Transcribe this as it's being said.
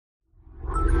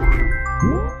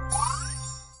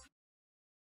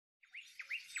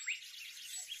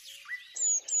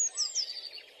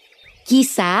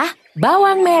Kisah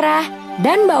Bawang Merah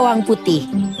dan Bawang Putih.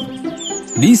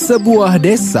 Di sebuah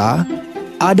desa,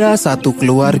 ada satu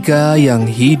keluarga yang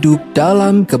hidup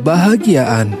dalam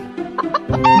kebahagiaan.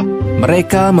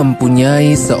 Mereka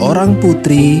mempunyai seorang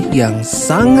putri yang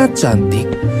sangat cantik,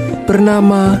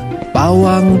 bernama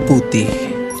Bawang Putih.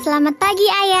 Selamat pagi,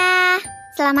 Ayah.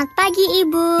 Selamat pagi,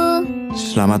 Ibu.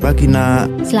 Selamat pagi,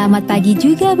 Nak. Selamat pagi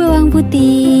juga, Bawang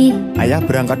Putih. Ayah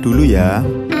berangkat dulu ya.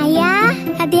 Ayah,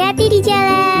 hati-hati di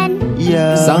jalan.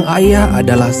 Iya. Sang ayah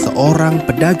adalah seorang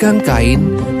pedagang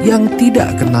kain yang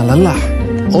tidak kenal lelah.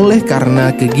 Oleh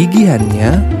karena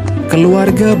kegigihannya,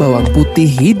 keluarga Bawang Putih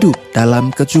hidup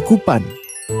dalam kecukupan.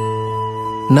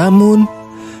 Namun,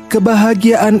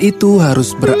 kebahagiaan itu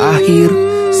harus berakhir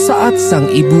saat sang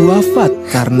ibu wafat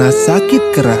karena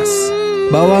sakit keras.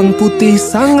 Bawang Putih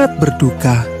sangat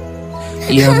berduka.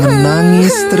 Ia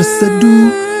menangis terseduh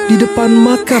di depan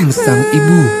makam sang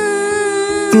ibu.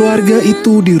 Keluarga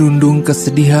itu dirundung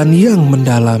kesedihan yang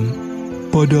mendalam.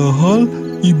 Padahal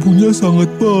ibunya sangat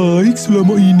baik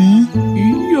selama ini.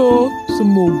 Iya,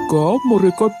 semoga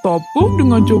mereka tabah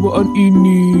dengan cobaan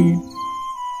ini.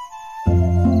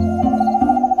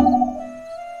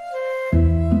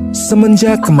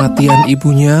 Semenjak kematian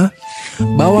ibunya,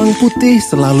 Bawang Putih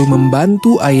selalu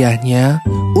membantu ayahnya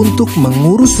untuk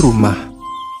mengurus rumah.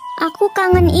 Aku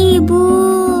kangen Ibu.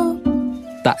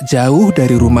 Tak jauh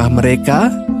dari rumah mereka,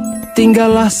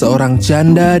 tinggallah seorang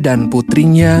janda dan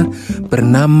putrinya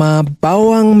bernama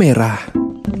Bawang Merah.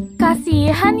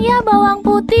 Kasihan ya Bawang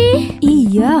Putih.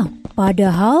 Iya,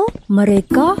 padahal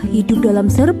mereka hidup dalam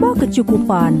serba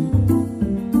kecukupan.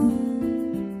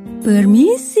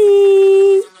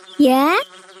 Permisi. Ya?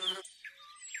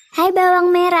 Hai Bawang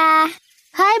Merah.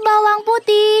 Hai Bawang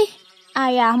Putih.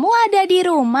 Ayahmu ada di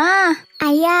rumah.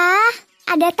 Ayah,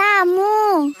 ada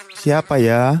tamu. Siapa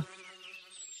ya?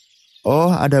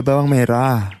 Oh, ada bawang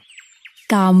merah.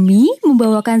 Kami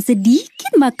membawakan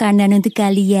sedikit makanan untuk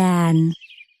kalian.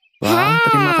 Wah,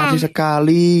 terima kasih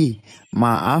sekali.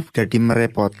 Maaf jadi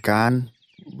merepotkan.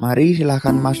 Mari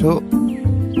silahkan masuk.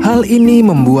 Hal ini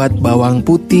membuat Bawang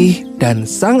Putih dan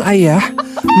sang ayah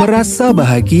merasa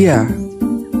bahagia.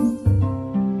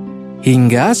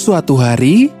 Hingga suatu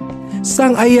hari,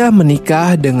 sang ayah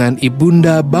menikah dengan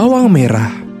ibunda Bawang Merah.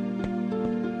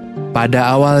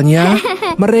 Pada awalnya,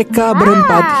 mereka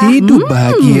berempat hidup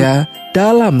bahagia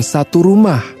dalam satu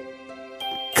rumah.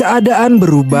 Keadaan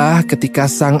berubah ketika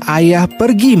sang ayah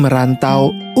pergi merantau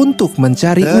untuk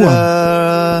mencari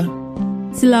uang.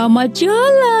 Selamat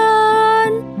jalan.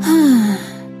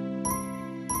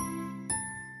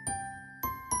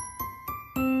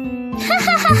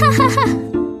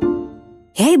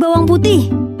 Hei Bawang Putih,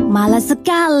 malas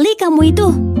sekali kamu itu.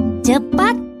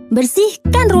 Cepat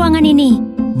bersihkan ruangan ini.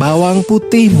 Bawang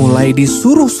Putih mulai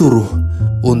disuruh-suruh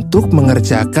untuk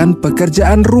mengerjakan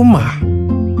pekerjaan rumah.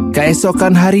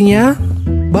 Keesokan harinya,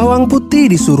 Bawang Putih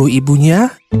disuruh ibunya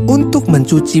untuk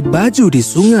mencuci baju di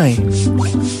sungai.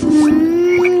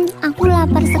 Aku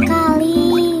lapar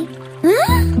sekali.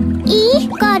 Hah? Ih,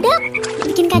 kodok.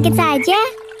 Bikin kaget saja.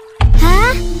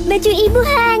 Hah? Baju ibu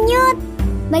hanyut.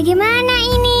 Bagaimana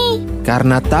ini?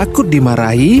 Karena takut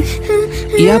dimarahi,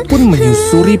 ia pun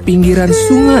menyusuri pinggiran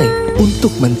sungai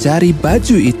untuk mencari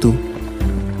baju itu.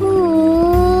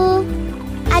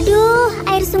 Aduh,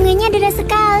 air sungainya deras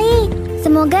sekali.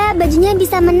 Semoga bajunya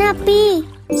bisa menepi.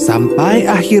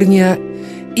 Sampai akhirnya,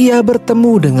 ia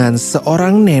bertemu dengan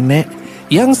seorang nenek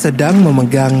yang sedang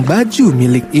memegang baju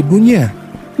milik ibunya.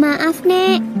 Maaf,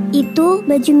 Nek. Itu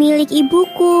baju milik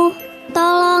ibuku.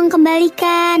 Tolong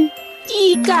kembalikan.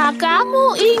 Jika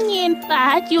kamu ingin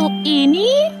baju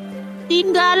ini,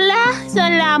 tinggallah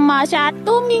selama 1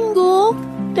 minggu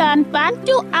dan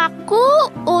bantu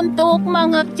aku untuk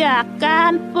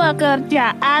mengerjakan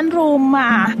pekerjaan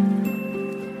rumah.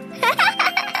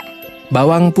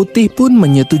 Bawang Putih pun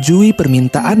menyetujui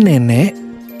permintaan nenek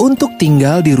untuk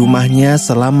tinggal di rumahnya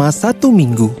selama 1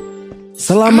 minggu.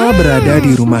 Selama berada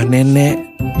di rumah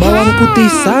nenek, Bawang Putih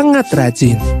sangat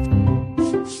rajin.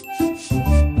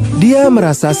 Dia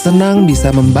merasa senang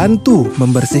bisa membantu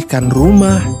membersihkan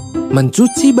rumah,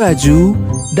 mencuci baju,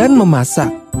 dan memasak.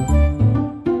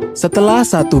 Setelah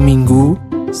 1 minggu,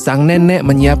 sang nenek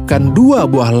menyiapkan 2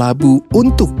 buah labu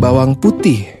untuk Bawang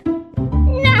Putih.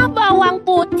 Nah, Bawang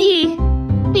Putih,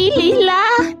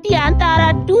 pilihlah di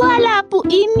antara 2 labu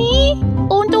ini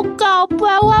untuk kau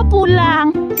bawa pulang.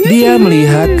 Dia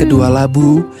melihat kedua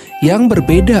labu yang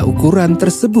berbeda ukuran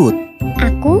tersebut.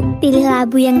 Aku pilih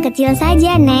labu yang kecil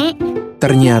saja, Nek.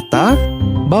 Ternyata,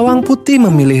 Bawang Putih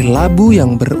memilih labu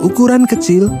yang berukuran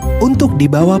kecil untuk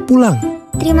dibawa pulang.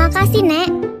 Terima kasih, Nek.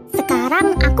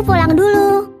 Sekarang aku pulang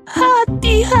dulu.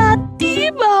 Hati-hati.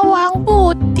 hati Bawang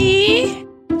Putih.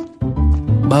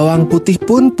 Bawang Putih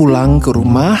pun pulang ke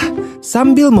rumah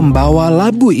sambil membawa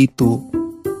labu itu.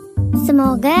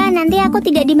 Semoga nanti aku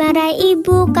tidak dimarahi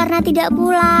ibu karena tidak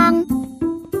pulang.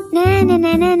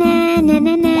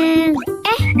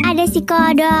 Ada si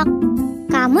kodok.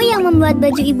 Kamu yang membuat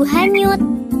baju ibu hanyut.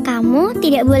 Kamu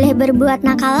tidak boleh berbuat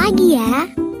nakal lagi ya.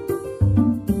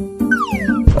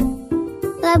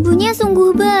 Labunya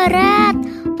sungguh berat.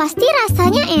 Pasti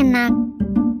rasanya enak.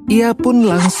 Ia pun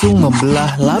langsung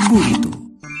membelah labu itu.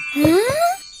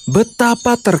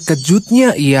 Betapa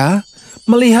terkejutnya ia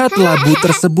melihat labu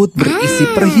tersebut berisi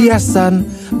perhiasan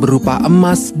berupa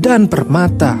emas dan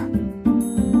permata.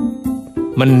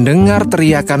 Mendengar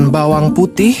teriakan Bawang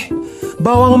Putih,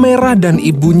 Bawang Merah dan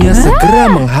ibunya segera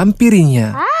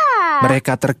menghampirinya.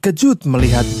 Mereka terkejut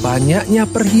melihat banyaknya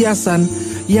perhiasan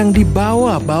yang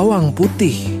dibawa Bawang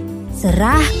Putih.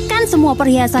 Serahkan semua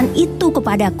perhiasan itu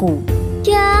kepadaku.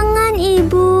 Jangan,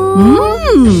 Ibu.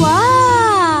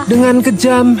 Wah, Dengan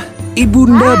kejam,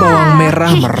 Ibunda Bawang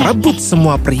Merah merebut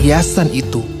semua perhiasan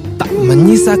itu, tak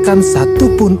menyisakan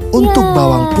satu pun untuk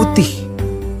Bawang Putih.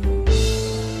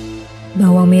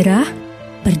 Bawang Merah,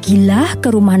 pergilah ke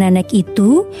rumah nenek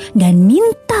itu dan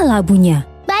minta labunya.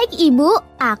 baik Ibu,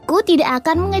 aku tidak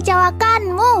akan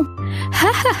mengecewakanmu.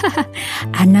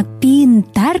 Anak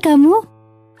pintar kamu.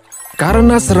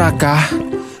 Karena serakah,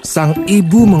 sang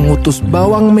ibu mengutus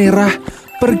Bawang Merah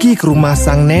pergi ke rumah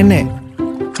sang nenek.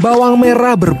 Bawang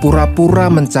Merah berpura-pura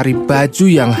mencari baju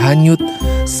yang hanyut,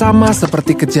 sama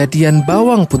seperti kejadian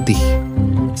Bawang Putih.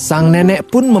 Sang nenek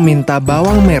pun meminta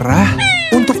Bawang Merah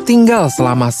untuk tinggal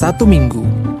selama 1 minggu.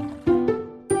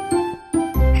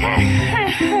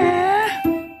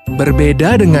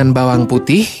 Berbeda dengan Bawang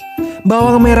Putih,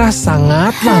 Bawang Merah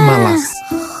sangatlah malas.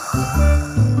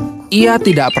 Ia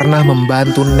tidak pernah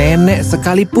membantu nenek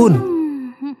sekalipun.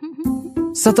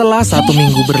 Setelah 1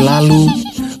 minggu berlalu,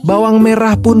 Bawang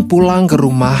Merah pun pulang ke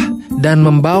rumah dan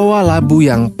membawa labu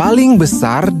yang paling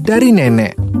besar dari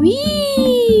nenek.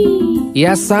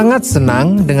 Ia sangat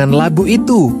senang dengan labu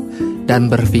itu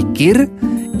dan berpikir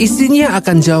isinya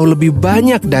akan jauh lebih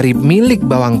banyak dari milik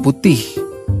Bawang Putih.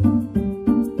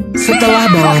 Setelah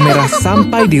Bawang Merah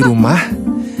sampai di rumah,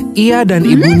 ia dan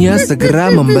ibunya segera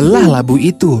membelah labu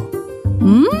itu.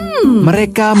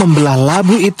 Mereka membelah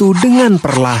labu itu dengan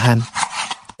perlahan.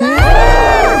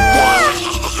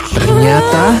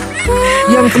 Ternyata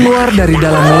yang keluar dari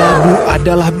dalam labu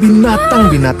adalah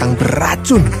binatang-binatang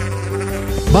beracun.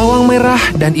 Bawang Merah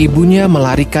dan ibunya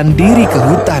melarikan diri ke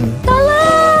hutan.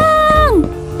 Tolong!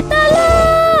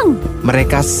 Tolong!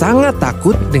 Mereka sangat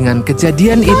takut dengan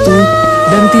kejadian itu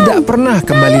dan tidak pernah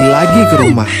kembali lagi ke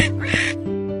rumah.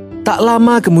 Tak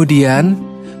lama kemudian,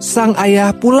 sang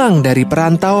ayah pulang dari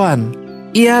perantauan.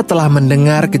 Ia telah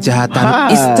mendengar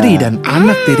kejahatan istri dan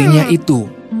anak tirinya itu.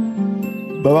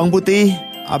 Bawang Putih,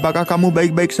 apakah kamu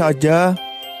baik-baik saja?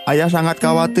 Ayah sangat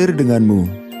khawatir denganmu.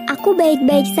 Aku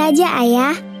baik-baik saja,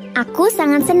 Ayah. Aku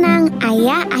sangat senang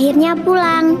Ayah akhirnya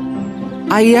pulang.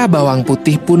 Ayah Bawang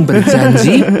Putih pun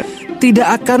berjanji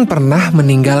tidak akan pernah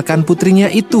meninggalkan putrinya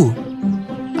itu.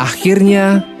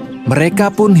 Akhirnya, mereka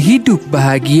pun hidup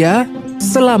bahagia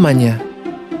selamanya.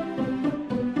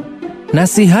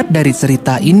 Nasihat dari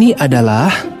cerita ini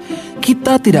adalah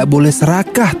kita tidak boleh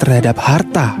serakah terhadap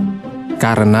harta,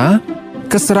 karena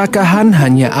keserakahan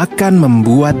hanya akan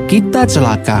membuat kita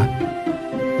celaka.